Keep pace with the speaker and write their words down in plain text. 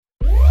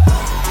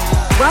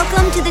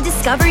Welcome to the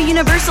Discover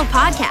Universal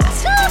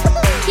podcast.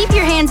 Keep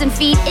your hands and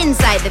feet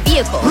inside the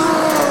vehicle.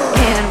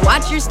 And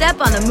watch your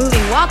step on the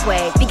moving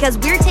walkway because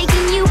we're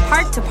taking you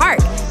park to park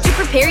to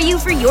prepare you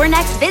for your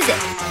next visit.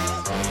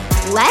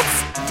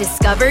 Let's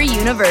Discover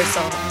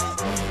Universal.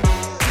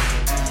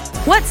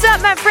 What's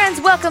up, my friends?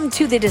 Welcome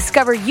to the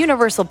Discover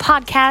Universal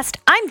podcast.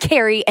 I'm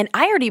Carrie, and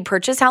I already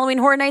purchased Halloween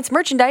Horror Nights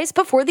merchandise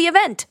before the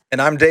event.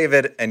 And I'm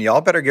David, and y'all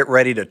better get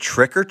ready to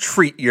trick or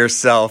treat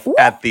yourself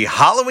at the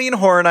Halloween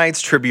Horror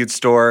Nights tribute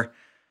store.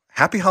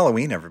 Happy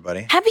Halloween,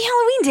 everybody. Happy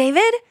Halloween,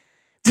 David.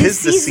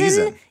 Tis the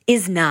season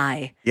is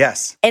nigh.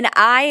 Yes. And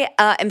I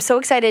am so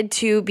excited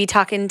to be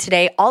talking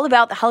today all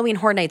about the Halloween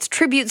Horror Nights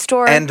tribute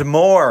store. And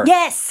more.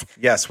 Yes.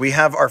 Yes, we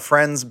have our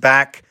friends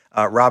back,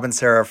 Rob and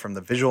Sarah from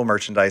the visual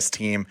merchandise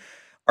team,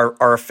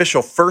 our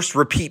official first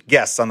repeat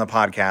guests on the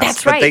podcast.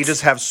 That's but right. They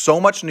just have so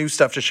much new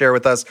stuff to share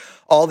with us,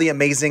 all the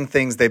amazing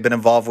things they've been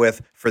involved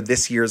with for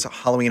this year's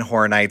Halloween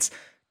Horror Nights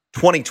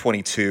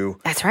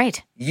 2022. That's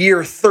right.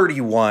 Year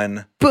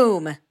 31.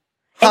 Boom.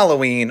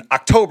 Halloween,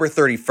 October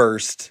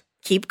 31st.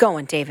 Keep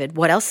going, David.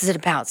 What else is it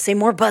about? Say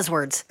more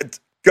buzzwords.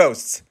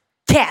 Ghosts.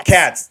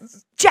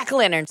 Cats.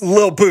 Jack-o'-lanterns.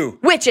 Lil Boo.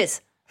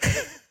 Witches.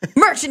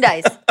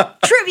 Merchandise.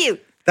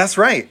 Tribute. That's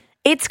right.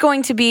 It's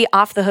going to be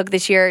off the hook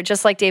this year.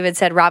 Just like David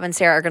said, Rob and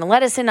Sarah are going to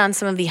let us in on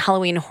some of the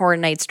Halloween Horror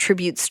Nights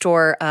tribute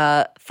store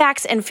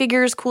facts and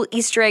figures, cool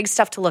Easter eggs,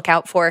 stuff to look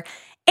out for,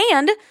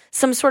 and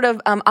some sort of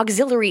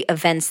auxiliary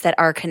events that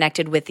are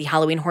connected with the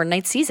Halloween Horror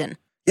Nights season.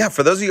 Yeah,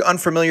 for those of you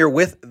unfamiliar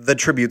with the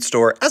tribute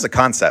store as a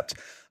concept,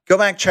 go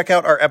back, check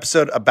out our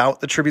episode about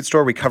the tribute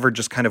store. We covered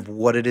just kind of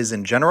what it is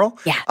in general.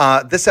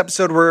 Yeah. This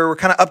episode, we're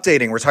kind of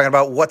updating. We're talking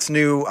about what's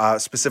new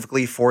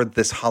specifically for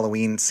this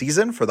Halloween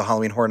season, for the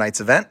Halloween Horror Nights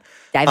event.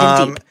 Dive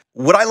in deep.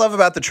 What I love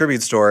about the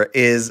tribute store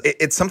is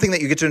it's something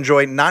that you get to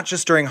enjoy not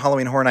just during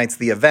Halloween Horror Nights,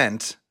 the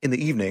event in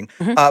the evening,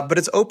 but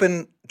it's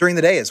open during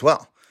the day as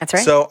well. That's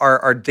right. So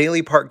our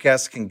daily park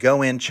guests can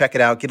go in, check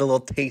it out, get a little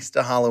taste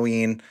of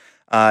Halloween,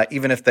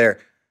 even if they're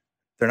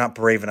not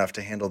brave enough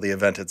to handle the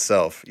event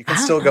itself. You can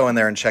still go in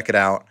there and check it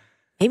out.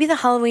 Maybe the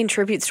Halloween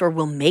tribute store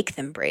will make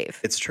them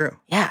brave. It's true.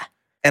 Yeah.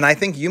 And I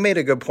think you made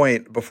a good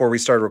point before we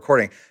started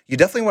recording. You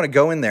definitely want to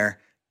go in there,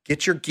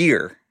 get your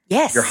gear.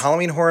 Yes. Your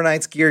Halloween Horror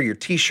Nights gear, your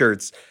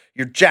t-shirts,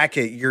 your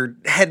jacket, your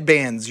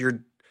headbands,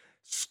 your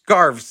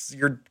scarves,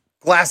 your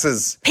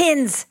glasses.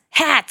 Pins,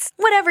 hats,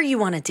 whatever you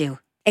want to do.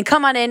 And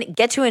come on in,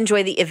 get to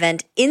enjoy the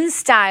event in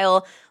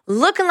style,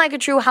 looking like a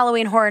true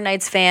Halloween Horror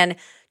Nights fan.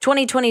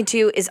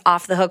 2022 is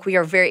off the hook. We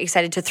are very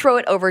excited to throw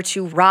it over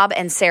to Rob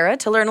and Sarah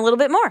to learn a little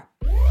bit more.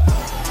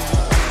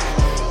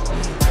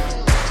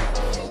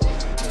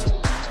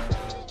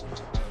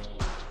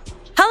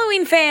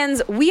 Halloween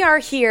fans, we are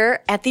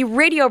here at the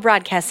Radio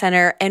Broadcast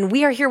Center, and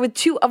we are here with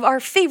two of our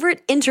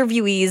favorite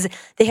interviewees.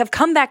 They have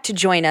come back to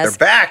join us.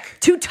 They're back.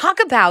 To talk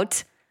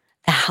about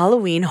the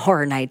Halloween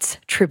Horror Nights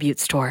tribute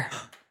store.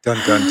 Dun,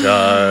 dun,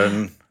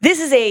 dun. This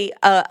is a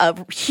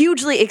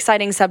hugely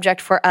exciting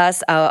subject for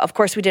us. Of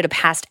course, we did a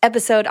past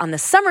episode on the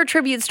summer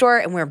tribute store,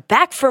 and we're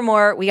back for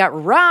more. We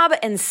got Rob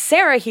and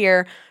Sarah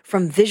here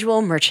from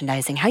Visual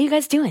Merchandising. How you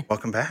guys doing?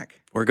 Welcome back.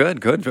 We're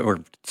good. We're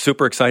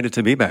super excited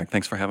to be back.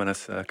 Thanks for having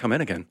us come in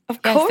again.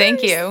 Of course. Yes,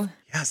 thank you.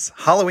 Yes,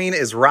 Halloween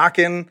is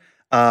rocking.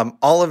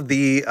 All of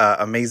the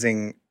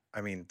amazing,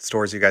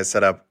 stores you guys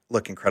set up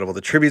look incredible.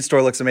 The tribute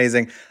store looks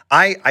amazing.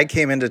 I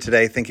came into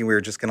today thinking we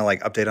were just going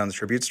to update on the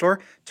tribute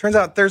store. Turns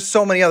out there's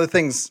so many other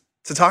things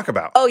to talk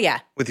about. Oh, yeah.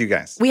 With you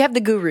guys. We have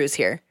the gurus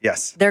here.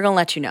 Yes. They're going to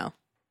let you know.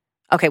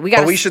 Okay,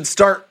 But we should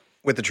start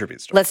with the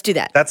tribute store. Let's do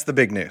that. That's the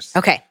big news.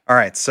 Okay. All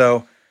right,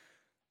 so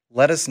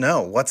let us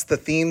know. What's the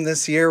theme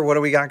this year? What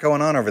do we got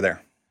going on over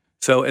there?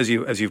 So as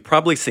you've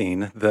probably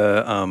seen,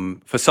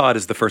 the facade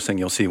is the first thing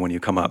you'll see when you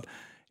come up.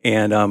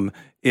 And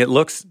it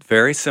looks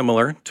very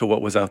similar to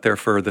what was out there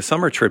for the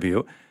summer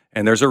tribute.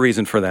 And there's a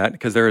reason for that,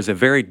 because there is a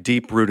very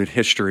deep-rooted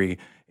history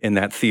in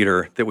that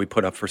theater that we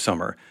put up for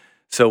summer.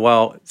 So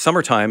while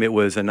summertime, it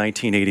was a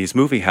 1980s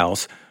movie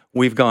house,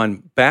 we've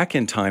gone back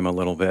in time a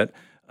little bit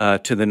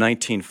to the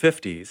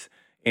 1950s.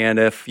 And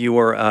if you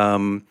were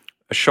a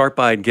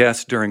sharp-eyed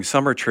guest during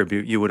summer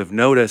tribute, you would have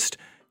noticed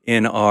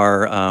in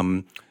our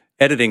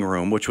editing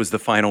room, which was the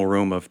final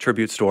room of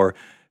Tribute Store,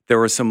 there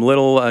were some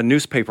little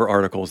newspaper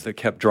articles that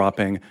kept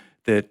dropping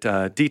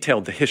that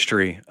detailed the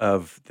history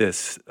of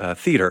this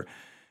theater.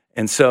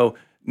 And so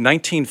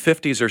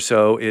 1950s or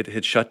so, it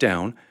had shut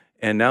down,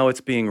 and now it's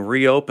being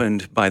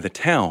reopened by the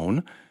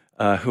town,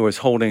 who is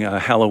holding a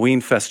Halloween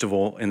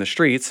festival in the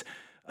streets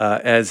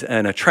as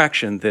an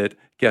attraction that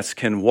guests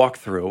can walk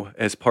through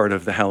as part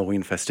of the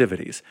Halloween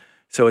festivities.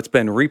 So it's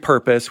been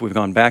repurposed. We've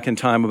gone back in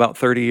time about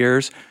 30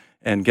 years,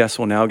 and guests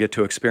will now get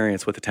to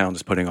experience what the town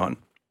is putting on.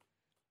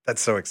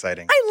 That's so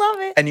exciting. I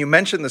love it. And you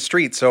mentioned the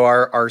street. So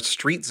our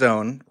street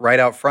zone right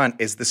out front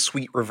is the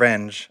Sweet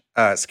Revenge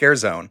scare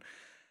zone.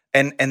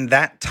 And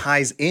that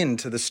ties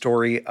into the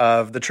story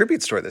of the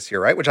tribute store this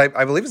year, right? Which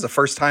I believe is the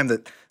first time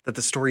that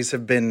the stories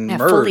have been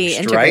merged, fully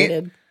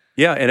integrated. right?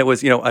 Yeah, and it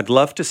was, I'd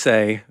love to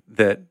say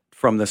that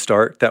from the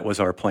start. That was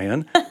our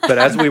plan. But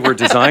as we were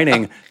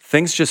designing,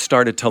 things just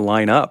started to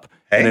line up.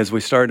 Hey. And as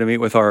we started to meet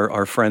with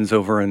our friends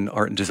over in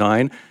art and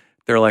design,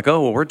 they're like,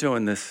 oh, well, we're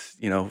doing this,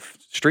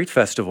 street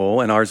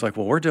festival. And ours like,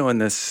 well, we're doing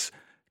this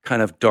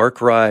kind of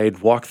dark ride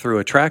walk-through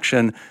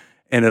attraction.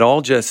 And it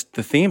all the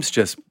themes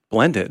just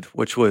blended,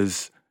 which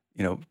was,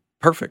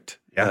 perfect.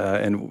 Yeah.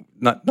 And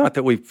not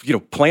that we,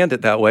 planned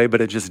it that way,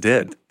 but it just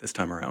did this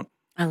time around.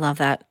 I love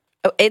that.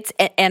 Oh,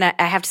 and I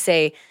have to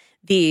say,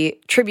 the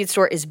tribute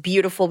store is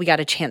beautiful. We got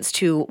a chance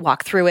to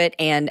walk through it.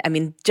 And I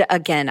mean,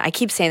 again, I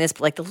keep saying this,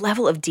 but like the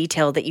level of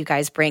detail that you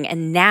guys bring,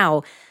 and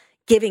now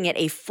giving it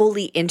a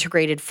fully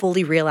integrated,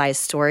 fully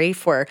realized story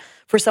for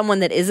someone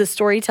that is a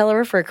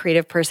storyteller, for a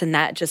creative person,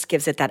 that just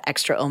gives it that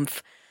extra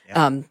oomph.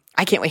 Yeah.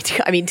 I can't wait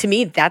to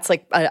me, that's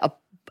like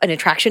an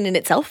attraction in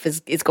itself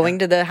is going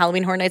to the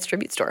Halloween Horror Nights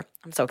tribute store.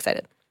 I'm so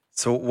excited.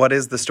 So what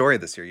is the story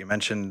this year? You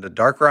mentioned a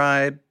dark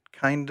ride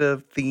kind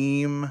of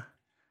theme.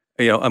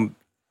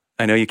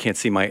 I know you can't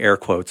see my air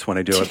quotes when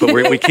I do it, but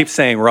we keep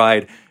saying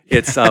ride.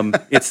 It's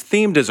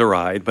themed as a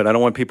ride, but I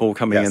don't want people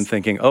coming in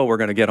thinking, oh, we're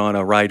going to get on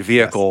a ride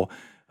vehicle.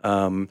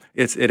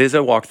 Yes. It is a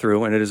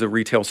walkthrough and it is a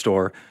retail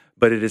store,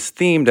 but it is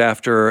themed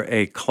after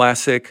a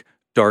classic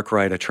dark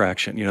ride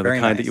attraction. The Very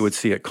kind nice. that you would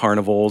see at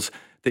carnivals,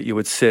 that you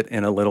would sit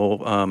in a little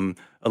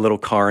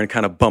car and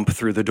kind of bump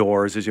through the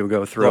doors as you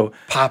go through.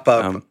 Pop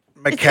up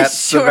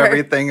maquettes Sure. of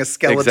everything. A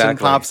skeleton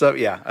Exactly. pops up.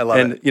 Yeah, I love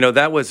it. And,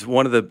 that was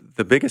one of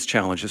the biggest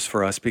challenges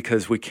for us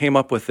because we came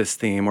up with this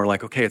theme. We're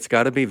like, okay, it's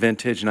got to be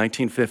vintage,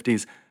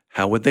 1950s.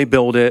 How would they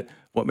build it?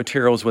 What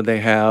materials would they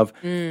have?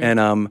 And,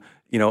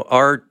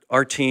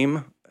 our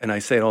team, and I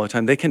say it all the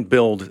time, they can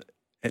build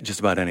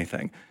just about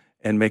anything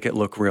and make it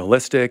look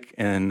realistic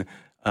and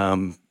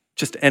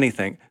just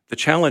anything. The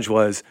challenge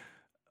was,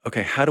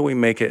 okay, how do we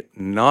make it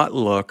not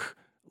look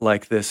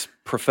like this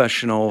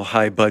professional,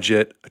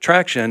 high-budget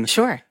attraction?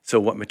 Sure. So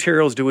what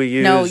materials do we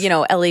use? No,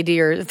 LED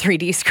or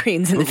 3D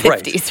screens in the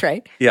Right. 50s,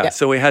 right? Yeah,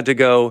 so we had to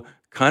go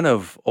kind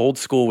of old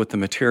school with the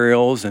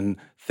materials and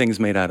things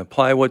made out of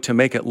plywood to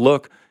make it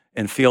look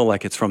and feel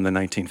like it's from the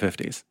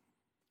 1950s.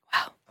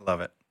 Wow. I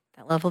love it.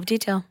 That level of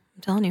detail,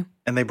 I'm telling you.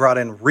 And they brought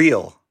in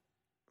real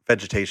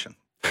vegetation.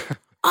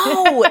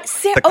 Oh,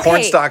 Sarah, The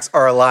corn stalks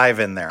are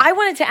alive in there. I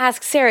wanted to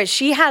ask Sarah,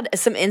 she had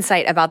some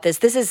insight about this.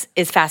 This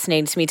is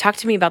fascinating to me. Talk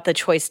to me about the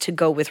choice to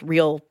go with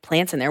real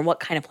plants in there and what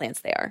kind of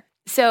plants they are.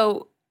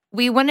 So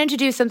we wanted to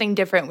do something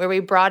different where we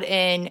brought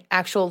in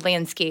actual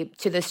landscape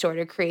to the store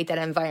to create that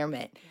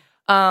environment.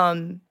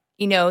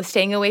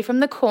 Staying away from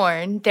the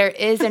corn, there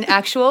is an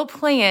actual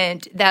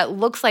plant that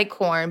looks like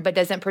corn but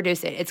doesn't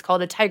produce it. It's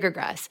called a tiger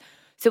grass.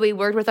 So we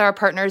worked with our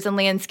partners in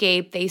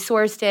landscape. They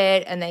sourced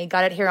it and they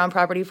got it here on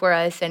property for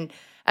us. And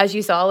as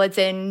you saw, it's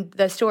in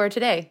the store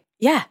today.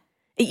 Yeah.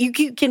 You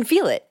can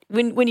feel it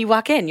when you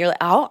walk in. You're like,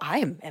 oh,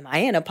 am I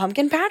in a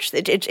pumpkin patch?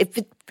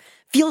 It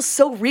feels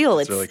so real.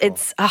 It's really cool.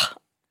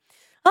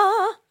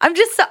 I'm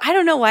just I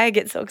don't know why I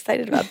get so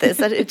excited about this.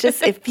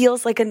 It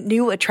feels like a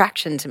new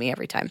attraction to me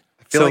every time.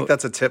 I feel So- like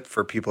that's a tip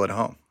for people at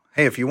home.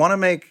 Hey, if you want to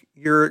make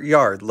your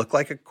yard look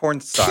like a corn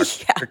stalk,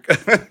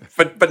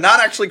 but not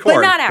actually corn.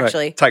 But not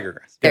actually. Tiger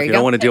grass. There If you you go.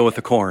 don't want to deal with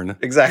the corn.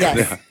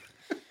 Exactly. Yes.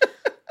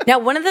 Now,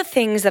 one of the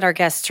things that our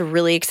guests are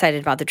really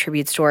excited about the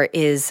tribute store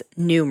is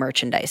new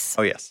merchandise.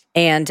 Oh, yes.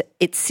 And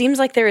it seems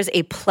like there is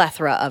a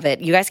plethora of it.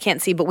 You guys can't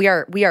see, but we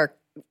are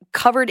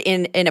covered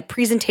in a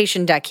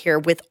presentation deck here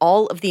with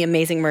all of the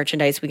amazing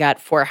merchandise we got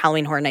for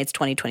Halloween Horror Nights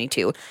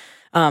 2022.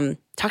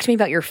 Talk to me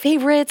about your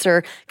favorites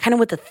or kind of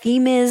what the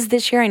theme is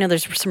this year. I know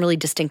there's some really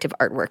distinctive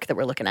artwork that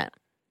we're looking at.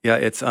 Yeah,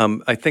 it's.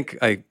 I think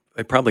I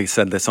probably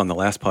said this on the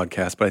last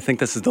podcast, but I think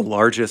this is the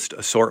largest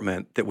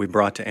assortment that we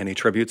brought to any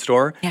tribute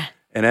store. Yeah.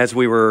 And as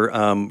we were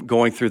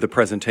going through the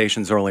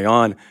presentations early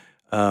on,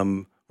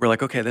 we're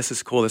like, okay, this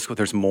is cool. This is cool.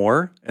 There's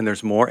more,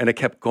 and it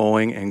kept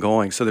going and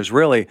going. So there's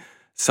really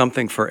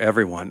something for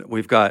everyone.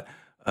 We've got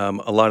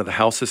a lot of the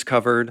houses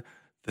covered,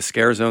 the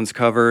scare zones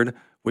covered.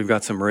 We've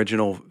got some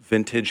original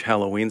vintage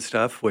Halloween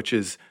stuff, which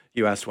is,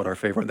 you asked what our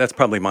favorite. That's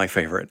probably my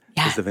favorite,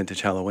 is the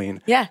vintage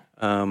Halloween. Yeah.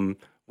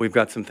 We've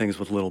got some things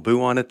with Little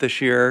Boo on it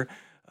this year.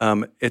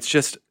 It's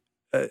just,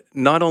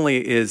 not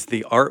only is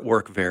the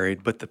artwork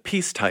varied, but the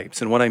piece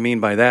types. And what I mean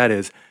by that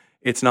is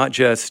it's not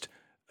just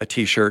a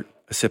T-shirt,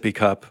 a sippy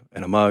cup,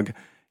 and a mug.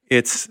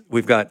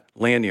 We've got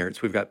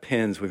lanyards, we've got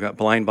pins, we've got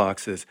blind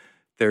boxes.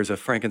 There's a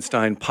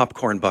Frankenstein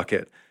popcorn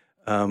bucket.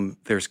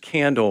 There's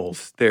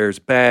candles, there's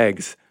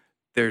bags.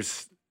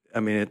 There's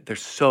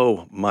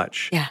so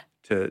much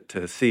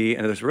to see,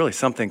 and there's really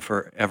something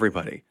for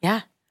everybody.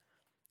 Yeah.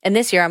 And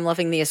this year, I'm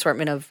loving the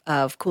assortment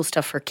of cool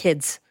stuff for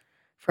kids,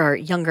 for our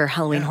younger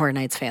Halloween Horror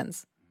Nights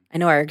fans. I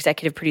know our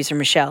executive producer,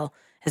 Michelle,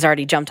 has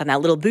already jumped on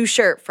that Little Boo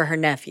shirt for her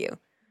nephew.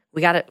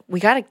 We gotta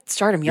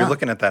start him young. You're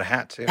looking at that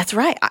hat, too. That's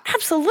right.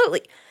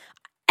 Absolutely.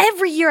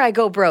 Every year I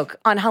go broke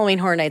on Halloween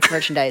Horror Nights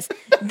merchandise.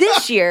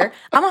 This year,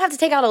 I'm going to have to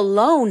take out a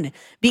loan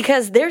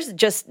because there's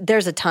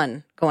a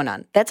ton going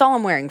on. That's all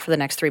I'm wearing for the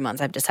next 3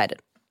 months, I've decided.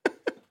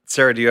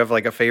 Sarah, do you have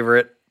like a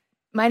favorite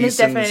Mine piece is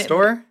in the definitely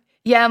store?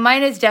 Yeah,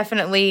 mine is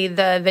definitely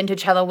the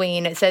vintage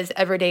Halloween. It says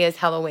every day is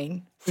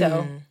Halloween.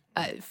 So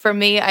for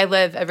me, I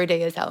live every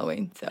day is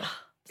Halloween. So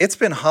It's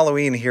been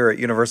Halloween here at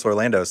Universal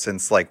Orlando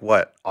since like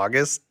what,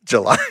 August,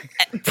 July?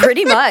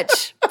 Pretty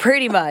much.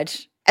 Pretty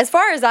much. As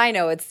far as I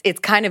know, it's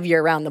kind of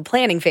year round. The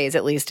planning phase,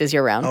 at least, is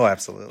year round. Oh,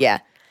 absolutely. Yeah.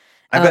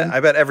 I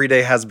bet every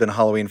day has been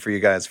Halloween for you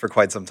guys for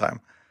quite some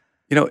time.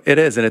 It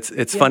is, and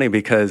it's funny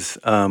because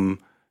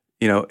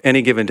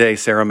any given day,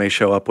 Sarah may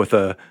show up with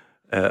a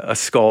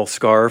skull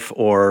scarf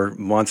or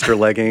monster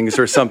leggings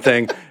or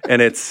something, and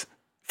it's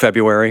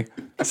February.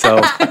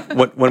 So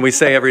when we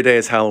say every day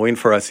is Halloween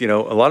for us, a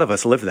lot of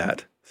us live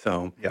that.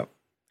 So Yep.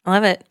 I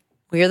love it.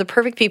 We are the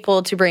perfect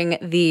people to bring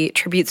the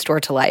tribute store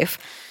to life.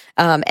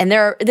 And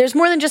there's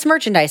more than just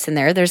merchandise in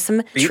there. There's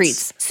some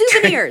treats,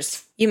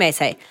 souvenirs, you may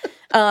say.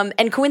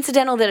 And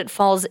coincidental that it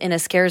falls in a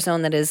scare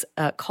zone that is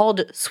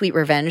called Sweet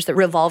Revenge that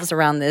revolves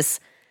around this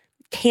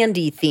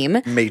candy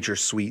theme. Major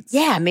Sweets.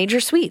 Yeah,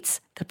 Major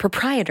Sweets, the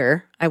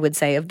proprietor, I would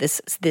say, of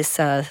this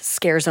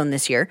scare zone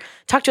this year.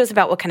 Talk to us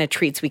about what kind of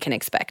treats we can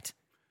expect.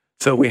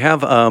 So we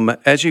have,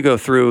 as you go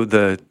through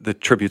the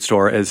tribute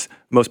store, as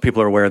most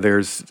people are aware,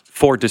 there's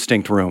 4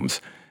 distinct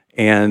rooms.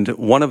 And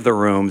one of the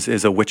rooms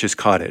is a witch's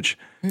cottage.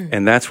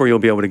 And that's where you'll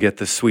be able to get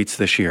the sweets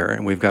this year.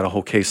 And we've got a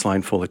whole case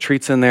line full of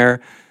treats in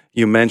there.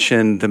 You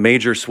mentioned the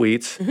Major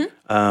Sweets.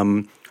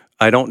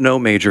 I don't know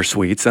Major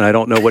Sweets, and I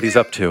don't know what he's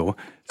up to.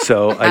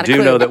 So I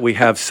do know that we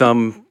have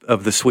some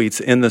of the sweets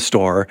in the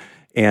store.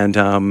 And,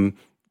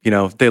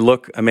 they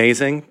look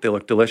amazing. They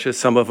look delicious.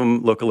 Some of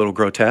them look a little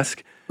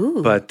grotesque.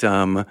 Ooh. But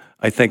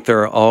I think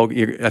they're all,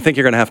 I think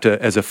you're going to have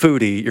to, as a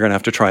foodie, you're going to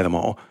have to try them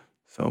all.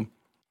 So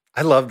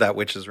I love that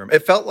witch's room.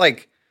 It felt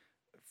like,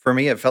 for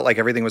me,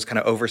 everything was kind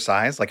of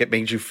oversized. Like it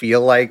made you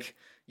feel like,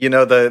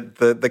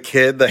 the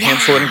kid, the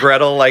Hansel and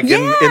Gretel, like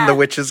in the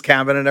witch's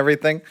cabin and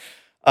everything.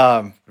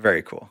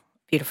 Very cool.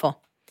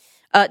 Beautiful.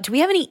 Do we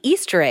have any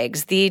Easter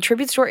eggs? The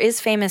tribute store is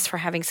famous for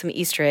having some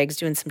Easter eggs,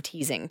 doing some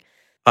teasing.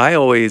 I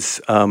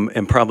always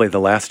am probably the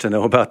last to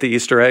know about the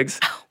Easter eggs,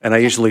 and I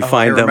usually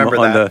find them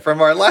on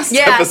from our last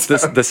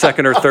episode. the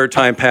second or third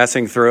time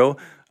passing through.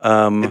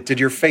 Did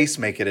your face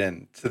make it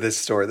in to this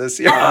store this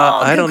year?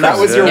 I don't know.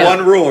 That was your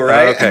one rule,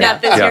 right? Okay.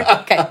 Not this year?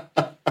 Okay.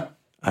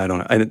 I don't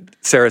know.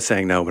 Sarah's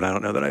saying no, but I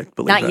don't know that I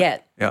believe that. Not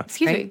yet. Yeah.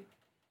 excuse me.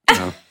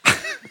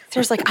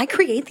 Sarah's like, I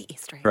create the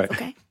Easter eggs, Right.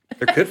 okay?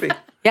 There could be.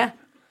 Yeah.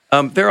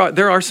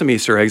 There are some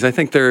Easter eggs. I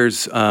think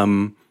there's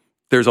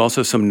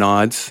also some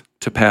nods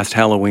to past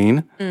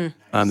Halloween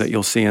that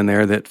you'll see in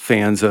there that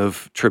fans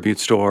of Tribute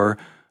Store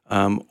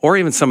or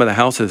even some of the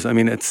houses. I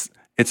mean, it's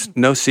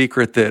no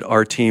secret that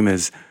our team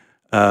is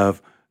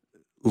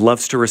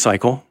loves to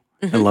recycle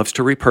and loves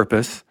to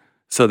repurpose.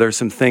 So there's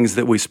some things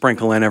that we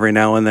sprinkle in every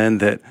now and then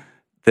that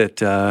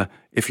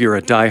if you're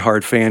a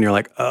diehard fan, you're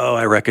like, oh,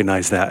 I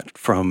recognize that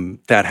from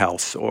that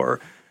house, or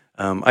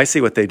I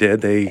see what they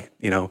did.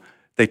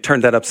 They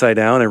turned that upside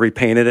down and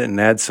repainted it and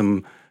add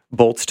some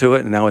bolts to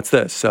it, and now it's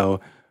this. So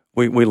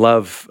we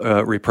love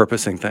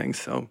repurposing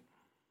things. So,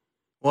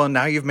 well,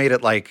 now you've made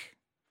it like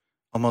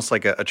almost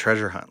like a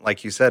treasure hunt,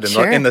 like you said.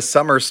 Sure. In the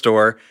summer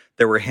store,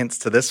 there were hints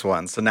to this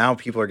one. So now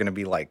people are going to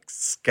be like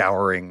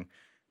scouring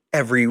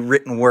every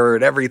written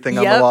word, everything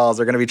on the walls.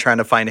 They're going to be trying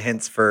to find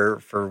hints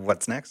for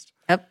what's next.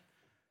 Yep.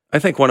 I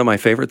think one of my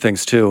favorite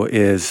things too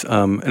is,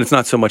 and it's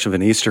not so much of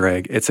an Easter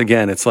egg.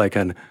 It's like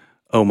an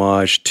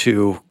homage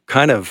to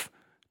kind of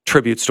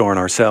tribute store and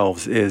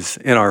ourselves. Is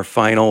in our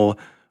final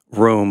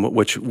room,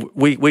 which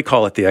we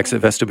call it the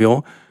exit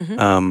vestibule,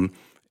 and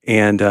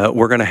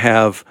we're going to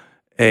have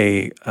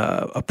a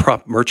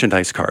prop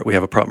merchandise cart. We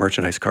have a prop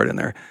merchandise cart in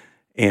there,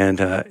 and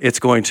it's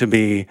going to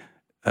be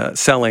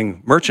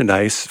selling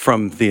merchandise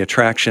from the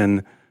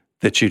attraction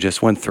that you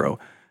just went through.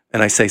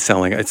 And I say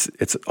selling,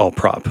 it's all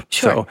prop.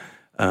 Sure.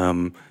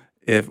 So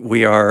if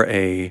we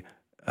are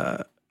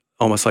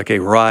almost like a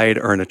ride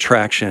or an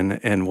attraction,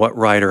 and what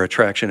ride or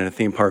attraction in a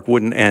theme park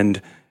wouldn't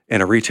end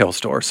in a retail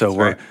store?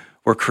 So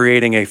we're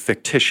creating a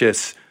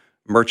fictitious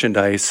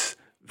merchandise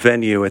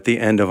venue at the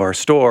end of our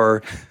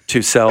store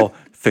to sell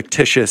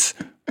fictitious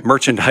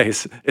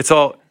merchandise. It's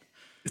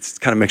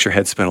kind of makes your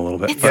head spin a little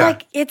bit.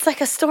 It's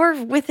like a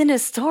store within a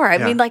store. I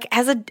mean, like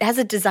as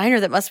a designer,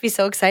 that must be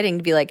so exciting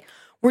to be like,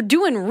 we're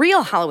doing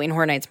real Halloween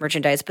Horror Nights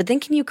merchandise, but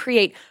then can you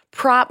create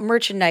prop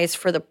merchandise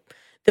for the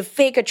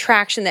fake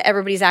attraction that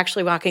everybody's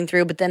actually walking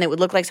through, but then it would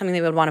look like something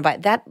they would want to buy?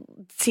 That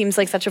seems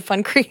like such a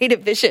fun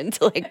creative vision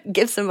to like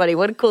give somebody.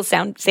 What a cool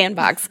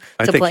sandbox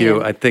to play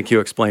in. I think you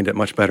explained it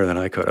much better than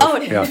I could have. Oh,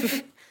 yeah.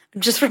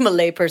 Just from a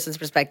layperson's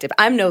perspective.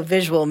 I'm no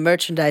visual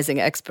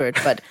merchandising expert,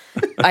 but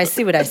I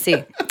see what I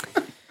see.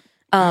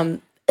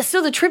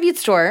 So the tribute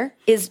store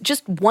is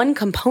just one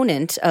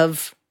component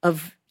of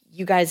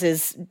you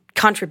guys'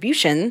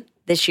 contribution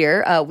this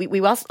year. We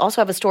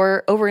also have a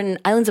store over in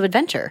Islands of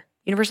Adventure,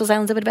 Universal's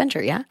Islands of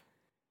Adventure, yeah?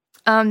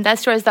 That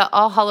store is the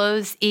All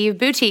Hallows Eve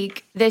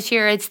Boutique. This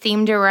year it's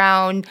themed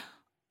around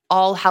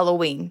All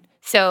Halloween.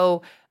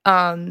 So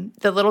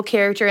the little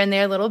character in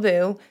there, Little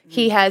Boo,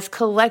 he has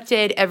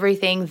collected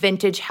everything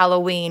vintage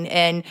Halloween,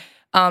 and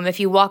If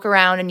you walk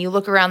around and you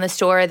look around the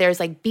store, there's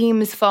like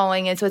beams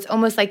falling. And so it's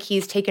almost like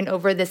he's taken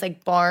over this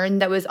like barn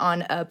that was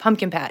on a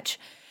pumpkin patch.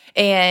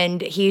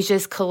 And he's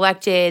just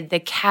collected the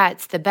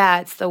cats, the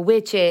bats, the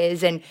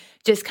witches, and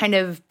just kind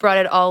of brought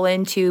it all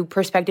into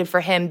perspective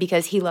for him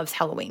because he loves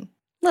Halloween.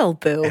 Little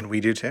Boo. And we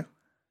do too.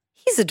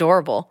 He's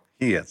adorable.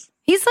 He is.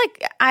 He's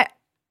like, I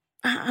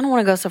don't want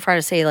to go so far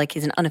to say like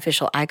he's an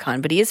unofficial icon,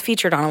 but he is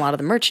featured on a lot of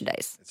the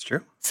merchandise. It's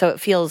true. So it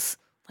feels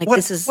like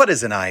What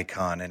is an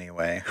icon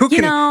anyway? Who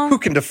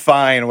can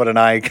define what an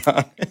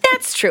icon is?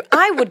 That's true.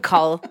 I would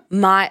call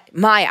my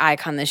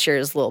icon this year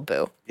is Lil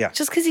Boo. Yeah.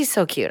 Just because he's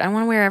so cute. I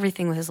want to wear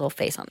everything with his little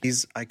face on it.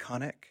 He's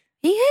iconic.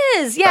 He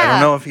is, yeah. I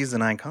don't know if he's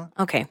an icon.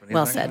 Okay, But he's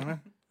well an said.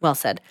 icon. Well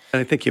said.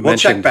 And I think you We'll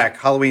mentioned check back.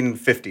 Halloween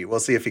 50. We'll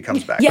see if he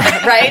comes back.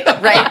 Yeah, right.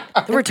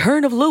 The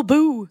return of Lil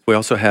Boo. we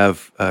also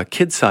have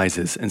kid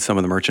sizes in some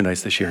of the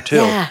merchandise this year too,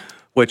 Yeah.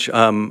 which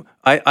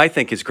I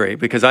think is great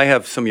because I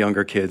have some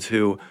younger kids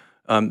who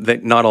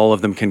not all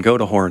of them can go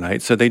to Horror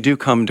Nights, so they do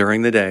come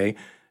during the day,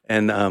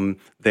 and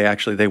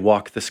they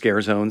walk the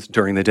scare zones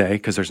during the day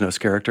because there's no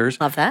characters.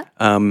 Love that.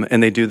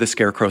 And they do the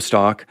scarecrow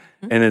stalk,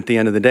 and at the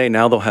end of the day,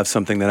 now they'll have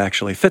something that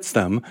actually fits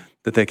them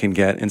that they can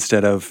get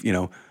instead of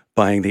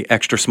buying the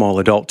extra small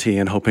adult tee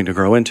and hoping to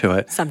grow into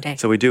it. Someday.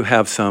 So we do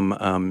have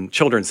some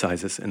children's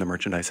sizes in the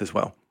merchandise as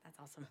well. That's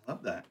awesome.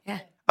 Love that. Yeah.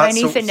 My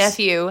So- niece and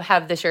nephew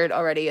have the shirt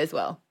already as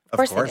well. Of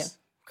course they do.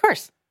 Of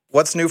course.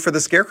 What's new for the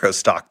Scarecrow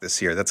stock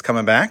this year? That's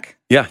coming back?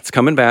 Yeah, it's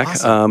coming back.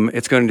 Awesome.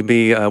 It's going to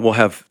be, we'll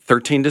have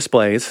 13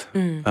 displays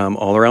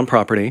all around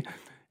property.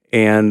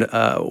 And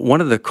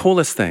one of the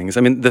coolest things,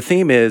 the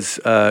theme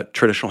is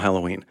traditional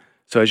Halloween.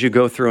 So as you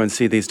go through and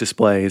see these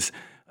displays,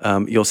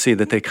 you'll see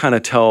that they kind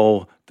of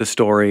tell the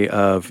story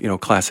of,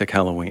 classic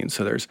Halloween.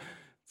 So there's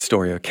the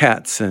story of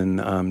cats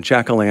and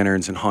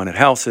jack-o'-lanterns and haunted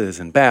houses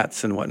and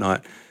bats and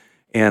whatnot.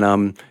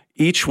 And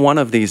each one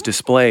of these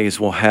displays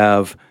will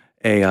have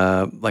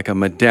a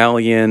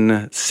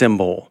medallion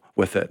symbol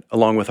with it,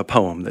 along with a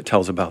poem that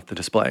tells about the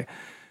display.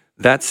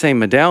 That same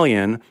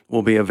medallion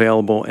will be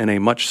available in a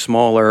much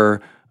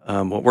smaller,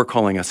 what we're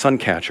calling a sun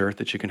catcher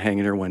that you can hang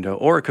in your window,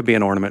 or it could be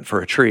an ornament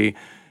for a tree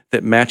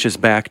that matches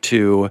back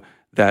to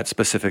that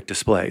specific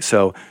display.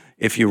 So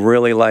if you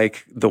really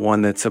like the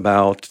one that's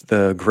about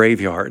the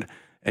graveyard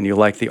and you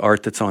like the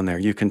art that's on there,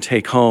 you can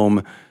take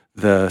home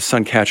the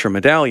sun catcher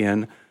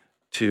medallion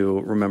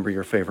to remember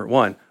your favorite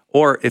one.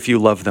 Or if you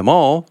love them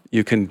all,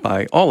 you can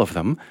buy all of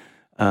them.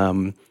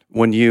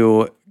 When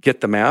you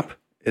get the map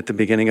at the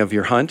beginning of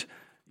your hunt,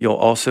 you'll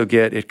also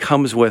it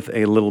comes with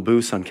a Little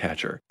Boo sun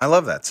catcher. I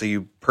love that. So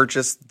you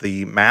purchase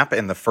the map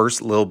and the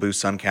first Lil Boo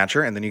sun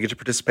catcher, and then you get to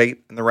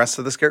participate in the rest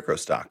of the Scarecrow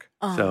stock.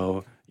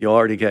 So you'll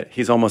already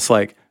he's almost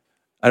like,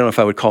 I don't know if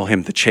I would call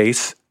him the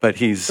Chase, but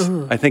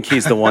I think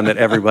he's the one that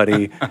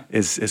everybody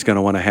is going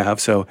to want to have.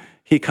 So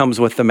he comes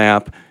with the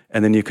map,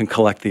 and then you can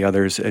collect the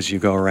others as you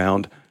go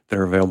around that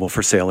are available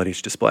for sale at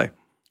each display.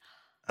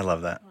 I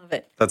love that. Love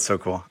it. That's so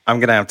cool. I'm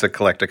going to have to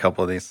collect a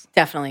couple of these.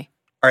 Definitely.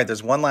 All right,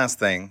 there's one last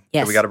thing that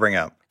Yes. we got to bring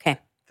up. Okay.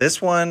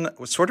 This one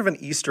was sort of an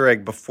Easter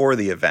egg before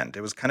the event.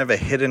 It was kind of a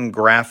hidden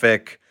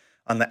graphic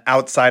on the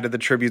outside of the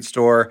tribute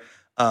store.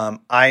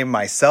 I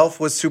myself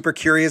was super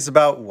curious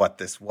about what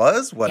this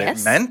was, what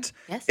Yes. it meant.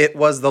 Yes. It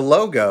was the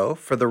logo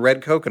for the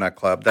Red Coconut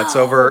Club that's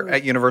over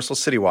at Universal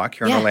City Walk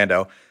here in Yeah.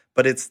 Orlando,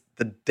 but it's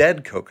the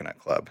Dead Coconut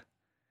Club.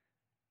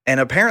 And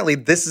apparently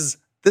this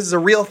is a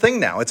real thing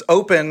now. It's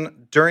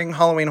open during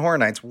Halloween Horror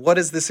Nights. What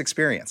is this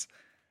experience?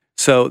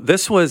 So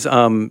this was,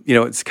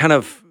 it's kind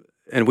of,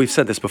 and we've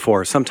said this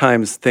before,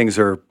 sometimes things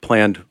are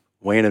planned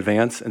way in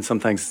advance and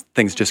sometimes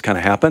things just kind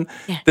of happen.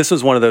 Yeah. This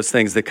was one of those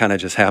things that kind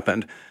of just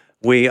happened.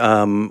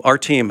 Our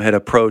team had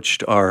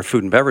approached our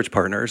food and beverage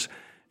partners,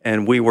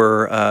 and we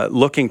were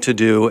looking to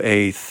do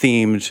a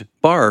themed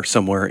bar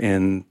somewhere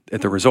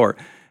at the resort.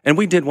 And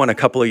we did one a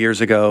couple of years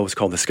ago. It was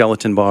called the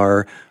Skeleton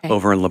Bar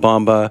over in La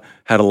Bamba.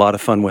 Had a lot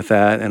of fun with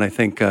that, and I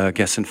think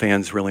guests and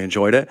fans really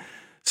enjoyed it.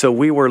 So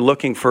we were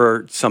looking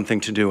for something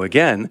to do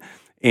again,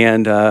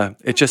 and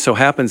it just so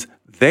happens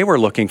they were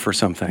looking for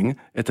something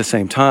at the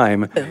same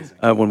time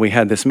when we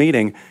had this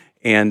meeting,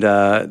 and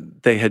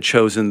they had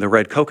chosen the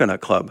Red Coconut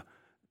Club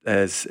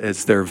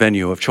as their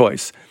venue of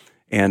choice.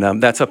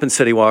 And that's up in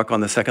City Walk on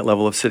the second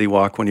level of City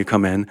Walk when you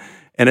come in.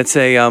 And it's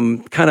a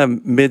kind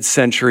of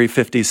mid-century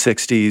 50s,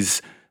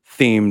 60s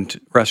themed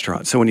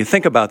restaurant. So when you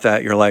think about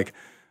that, you're like,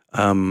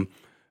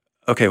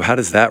 okay, well, how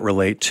does that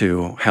relate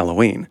to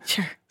Halloween?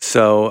 Sure.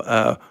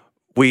 So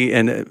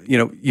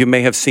you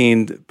may have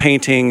seen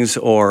paintings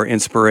or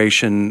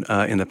inspiration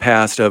in the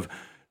past of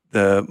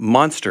the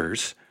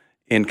monsters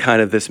in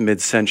kind of this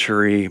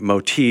mid-century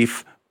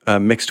motif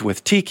mixed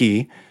with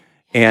tiki.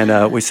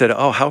 And we said,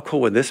 oh, how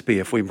cool would this be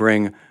if we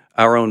bring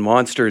our own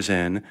monsters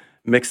in,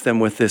 mix them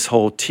with this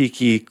whole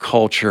tiki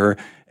culture,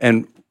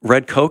 and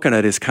Red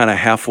Coconut is kind of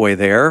halfway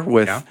there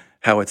with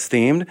how it's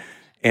themed.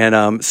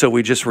 And so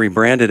we just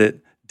rebranded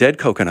it Dead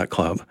Coconut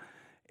Club.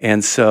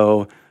 And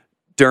so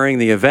during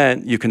the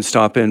event, you can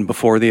stop in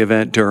before the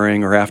event,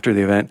 during, or after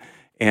the event,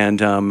 and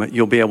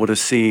you'll be able to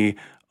see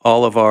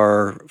all of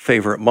our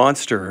favorite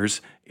monsters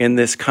in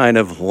this kind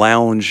of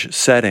lounge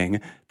setting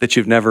that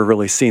you've never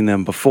really seen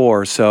them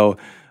before. So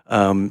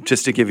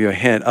just to give you a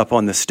hint, up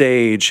on the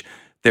stage,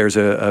 there's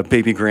a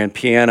baby grand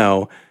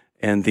piano,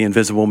 and the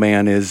Invisible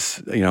Man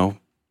is,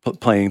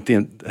 playing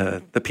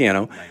the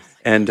piano. Nice.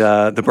 And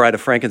the Bride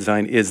of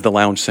Frankenstein is the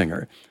lounge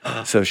singer.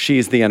 So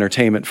she's the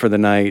entertainment for the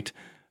night.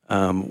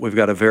 We've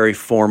got a very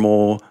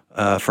formal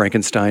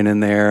Frankenstein in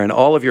there, and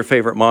all of your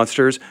favorite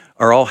monsters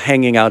are all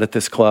hanging out at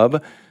this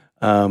club,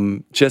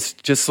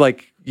 just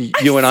like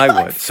you and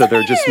I would. So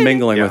they're just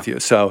mingling with you.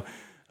 So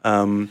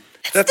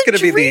that's going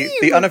to be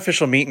the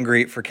unofficial meet and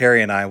greet for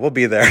Carrie and I. We'll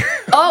be there.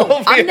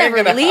 Oh, I'm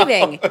never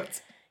leaving.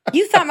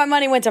 You thought my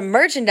money went to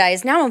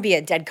merchandise. Now I'm going to be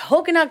at Dead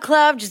Coconut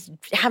Club, just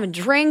having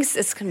drinks.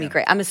 It's going to be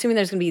great. I'm assuming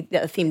there's going to be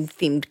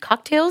themed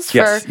cocktails for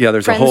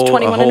there's friends a whole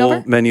 21 and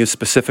over? menu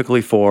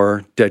specifically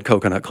for Dead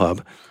Coconut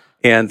Club.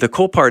 And the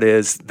cool part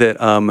is that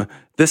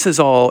it's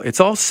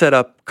all set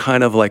up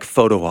kind of like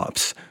photo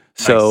ops.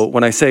 So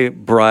when I say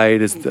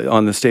Bride is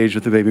on the stage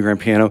with the baby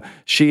grand piano,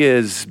 she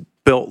is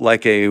built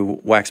like a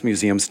wax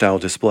museum style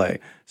display.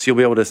 So you'll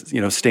be able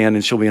to, stand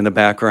and she'll be in the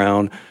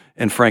background,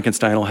 and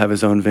Frankenstein will have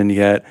his own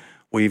vignette.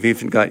 We've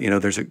even got,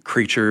 there's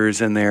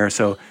creatures in there.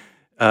 So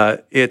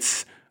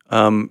it's,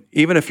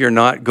 even if you're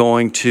not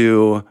going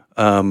to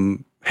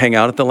hang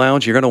out at the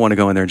lounge, you're going to want to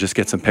go in there and just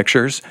get some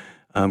pictures,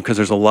 because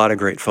there's a lot of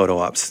great photo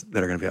ops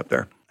that are going to be up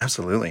there.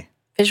 Absolutely.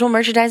 Visual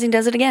merchandising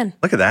does it again.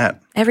 Look at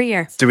that. Every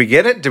year. Did we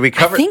get it? Did we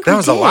cover it? That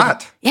was a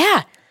lot.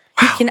 Yeah.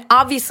 You can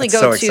obviously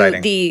That's go so to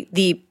exciting.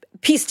 the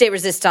Piece de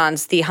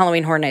Resistance, the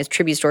Halloween Horror Nights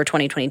Tribute Store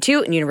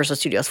 2022 in Universal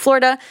Studios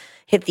Florida.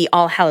 Hit the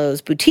All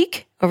Hallows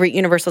Boutique over at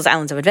Universal's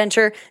Islands of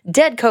Adventure,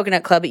 Dead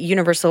Coconut Club at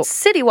Universal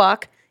City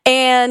Walk,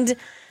 and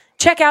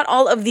check out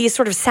all of these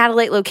sort of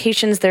satellite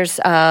locations. There's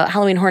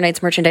Halloween Horror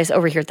Nights merchandise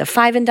over here at the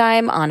Five and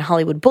Dime on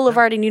Hollywood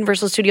Boulevard in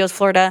Universal Studios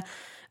Florida.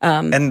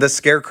 And the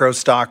Scarecrow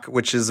stock,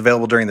 which is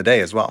available during the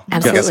day as well.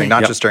 Absolutely. I'm guessing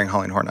not just during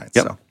Halloween Horror Nights.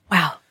 Yep. So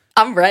Wow.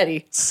 I'm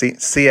ready. see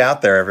you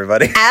out there,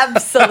 everybody.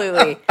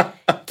 Absolutely.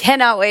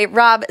 Cannot wait.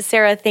 Rob,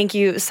 Sarah, thank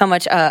you so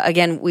much.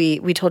 Again,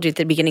 we told you at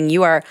the beginning,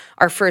 you are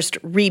our first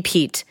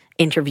repeat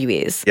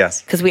interviewees.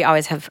 Yes. Because we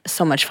always have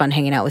so much fun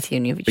hanging out with you.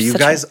 And You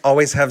guys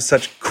always have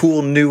such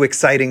cool, new,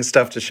 exciting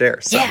stuff to share.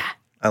 So Yeah.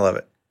 I love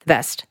it. the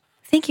best.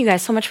 Thank you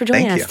guys so much for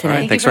joining Thank us you. today. All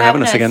right, thanks for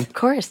having us again. Of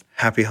course.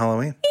 Happy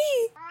Halloween.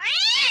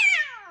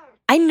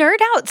 I nerd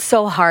out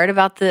so hard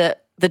about the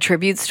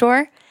tribute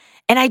store,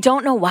 and I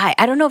don't know why.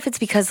 I don't know if it's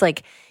because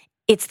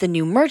it's the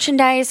new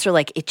merchandise or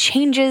it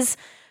changes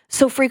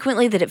so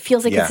frequently that it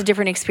feels like it's a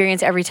different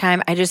experience every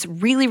time. I just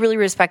really, really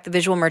respect the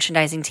visual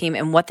merchandising team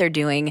and what they're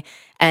doing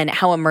and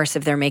how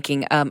immersive they're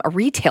making a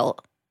retail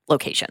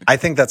location. I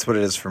think that's what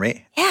it is for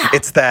me. Yeah.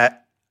 It's that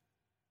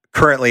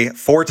currently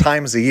 4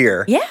 times a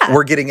year,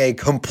 we're getting a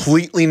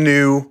completely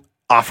new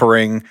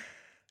offering,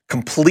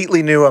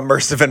 completely new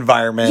immersive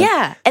environment.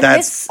 Yeah. And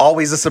that's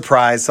always a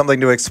surprise, something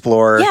to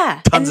explore.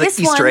 Yeah. Tons And of this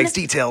Easter one eggs,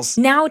 details.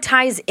 now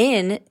ties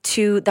in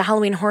to the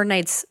Halloween Horror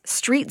Nights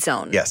street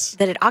zone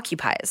that it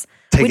occupies.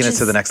 Taking which it is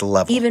to the next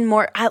level. Even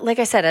more, like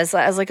I said, as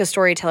a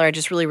storyteller, I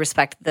just really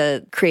respect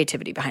the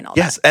creativity behind all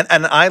that. Yes,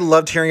 and I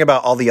loved hearing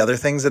about all the other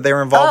things that they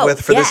were involved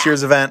with for this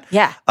year's event.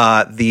 Yeah.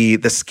 The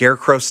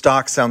Scarecrow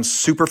stock sounds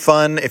super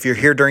fun. If you're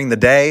here during the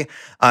day,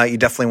 you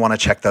definitely want to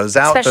check those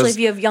out. Especially if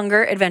you have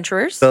younger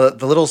adventurers. The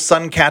little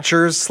sun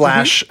catchers /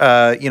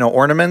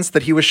 ornaments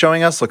that he was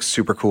showing us look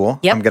super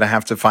cool. Yep. I'm gonna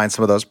have to find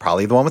some of those.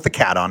 Probably the one with the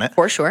cat on it.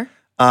 For sure.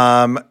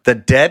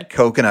 The Dead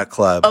Coconut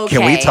Club. Okay.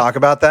 Can we talk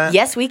about that?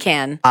 Yes, we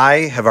can. I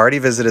have already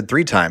visited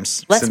 3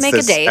 times Let's since make a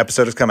this date.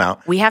 episode has come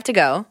out. We have to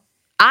go.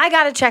 I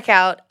got to check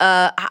out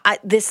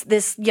this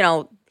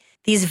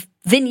these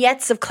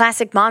vignettes of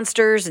classic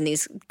monsters and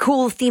these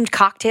cool themed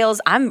cocktails.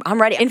 I'm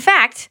ready. In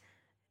fact,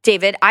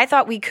 David, I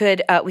thought we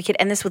could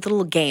end this with a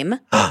little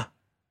game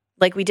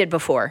like we did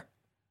before.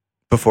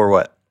 Before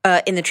what?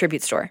 In the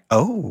tribute store.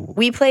 Oh.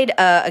 We played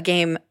a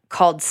game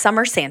called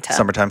Summer Santa.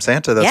 Summertime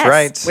Santa, that's Yes,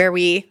 right. Where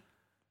we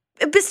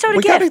bestowed a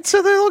we gift. got it to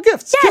the little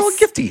gifts. Yes. A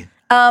little gifty.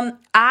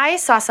 I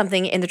saw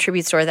something in the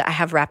tribute store that I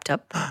have wrapped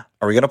up.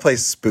 Are we going to play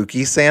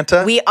Spooky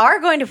Santa? We are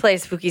going to play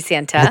Spooky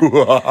Santa. Ho,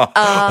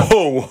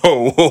 ho,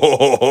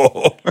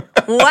 ho.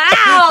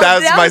 Wow.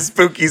 That's my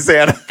Spooky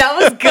Santa. That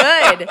was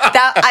good.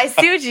 I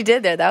see what you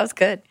did there. That was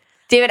good.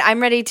 David,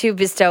 I'm ready to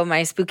bestow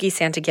my Spooky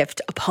Santa gift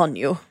upon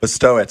you.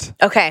 Bestow it.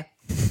 Okay.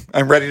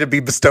 I'm ready to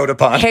be bestowed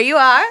upon. Here you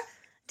are.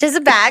 There's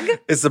a bag.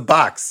 It's a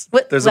box.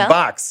 There's well, a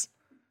box.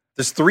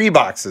 There's 3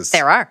 boxes.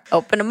 There are.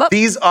 Open them up.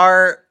 These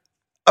are,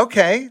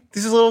 okay,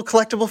 these are little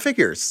collectible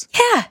figures.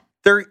 Yeah.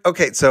 They're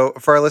okay. So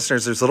for our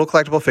listeners, there's little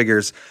collectible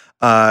figures.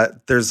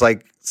 There's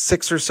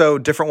 6 or so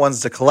different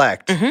ones to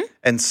collect.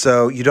 And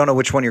so you don't know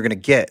which one you're going to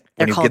get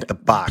when you get the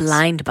box.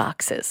 Blind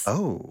boxes.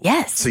 Oh.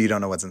 Yes. So you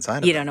don't know what's inside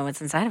of You it. don't know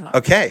what's inside of them.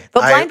 Okay.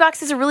 But blind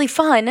boxes are really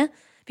fun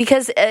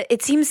because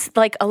it seems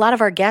like a lot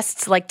of our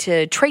guests like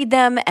to trade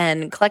them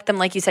and collect them.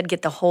 Like you said,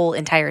 get the whole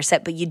entire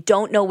set, but you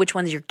don't know which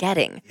ones you're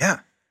getting.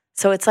 Yeah.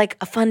 So it's like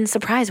a fun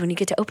surprise when you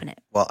get to open it.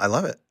 Well, I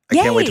love it. I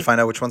can't wait to Yay.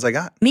 find out which ones I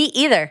got. Me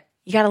either.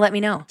 You got to let me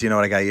know. Do you know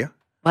what I got you?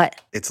 What?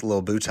 It's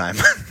Lil Boo time.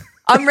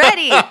 I'm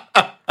ready. I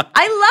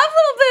love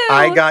Little Boo.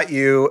 I got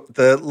you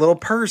the little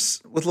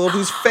purse with Little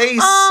Boo's face.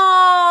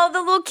 Oh, the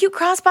little cute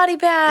crossbody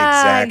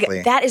bag.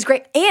 Exactly. That is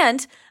great.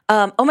 And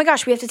oh my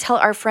gosh, we have to tell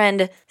our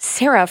friend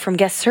Sarah from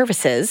Guest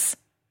Services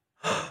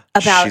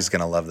about. She's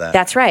gonna love that.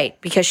 That's right,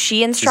 because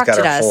she instructed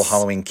She's got her us. full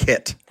Halloween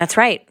kit. That's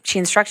right. She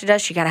instructed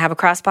us. You got to have a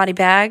crossbody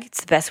bag.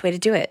 It's the best way to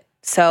do it.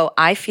 So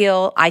I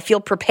feel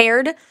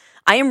prepared.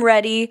 I am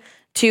ready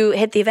to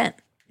hit the event.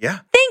 Yeah.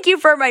 Thank you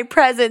for my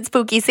present,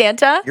 Spooky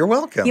Santa. You're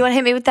welcome. You want to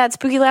hit me with that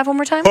spooky laugh one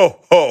more time? Ho,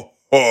 ho,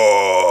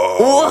 ho.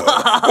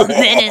 Whoa,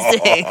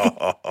 menacing.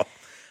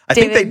 I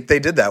think they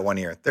did that one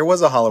year. There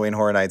was a Halloween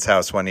Horror Nights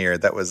house one year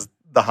that was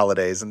the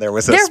holidays, and there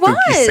was a spooky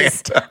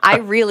Santa. I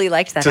really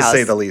liked that to house.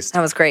 say the least.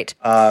 That was great.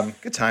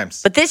 Good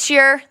times. But this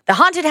year, the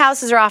haunted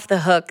houses are off the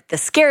hook. The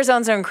scare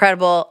zones are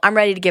incredible. I'm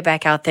ready to get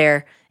back out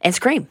there and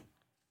scream.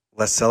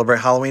 Let's celebrate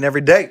Halloween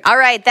every day. All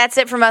right, that's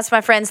it from us,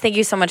 my friends. Thank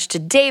you so much to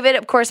David,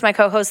 of course, my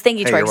co-host. Thank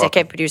you to our you're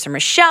executive welcome. producer,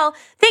 Michelle.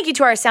 Thank you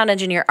to our sound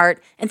engineer,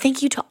 Art. And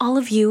thank you to all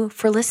of you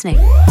for listening.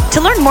 To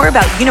learn more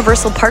about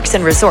Universal Parks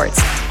and Resorts,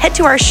 head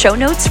to our show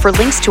notes for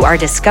links to our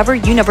Discover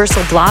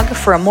Universal blog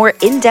for a more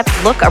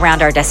in-depth look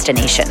around our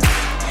destination.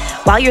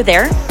 While you're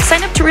there,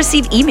 sign up to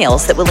receive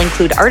emails that will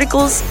include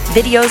articles,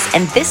 videos,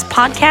 and this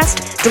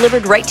podcast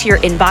delivered right to your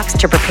inbox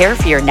to prepare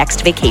for your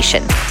next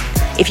vacation.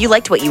 If you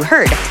liked what you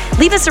heard,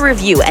 leave us a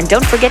review and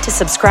don't forget to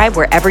subscribe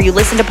wherever you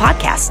listen to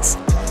podcasts.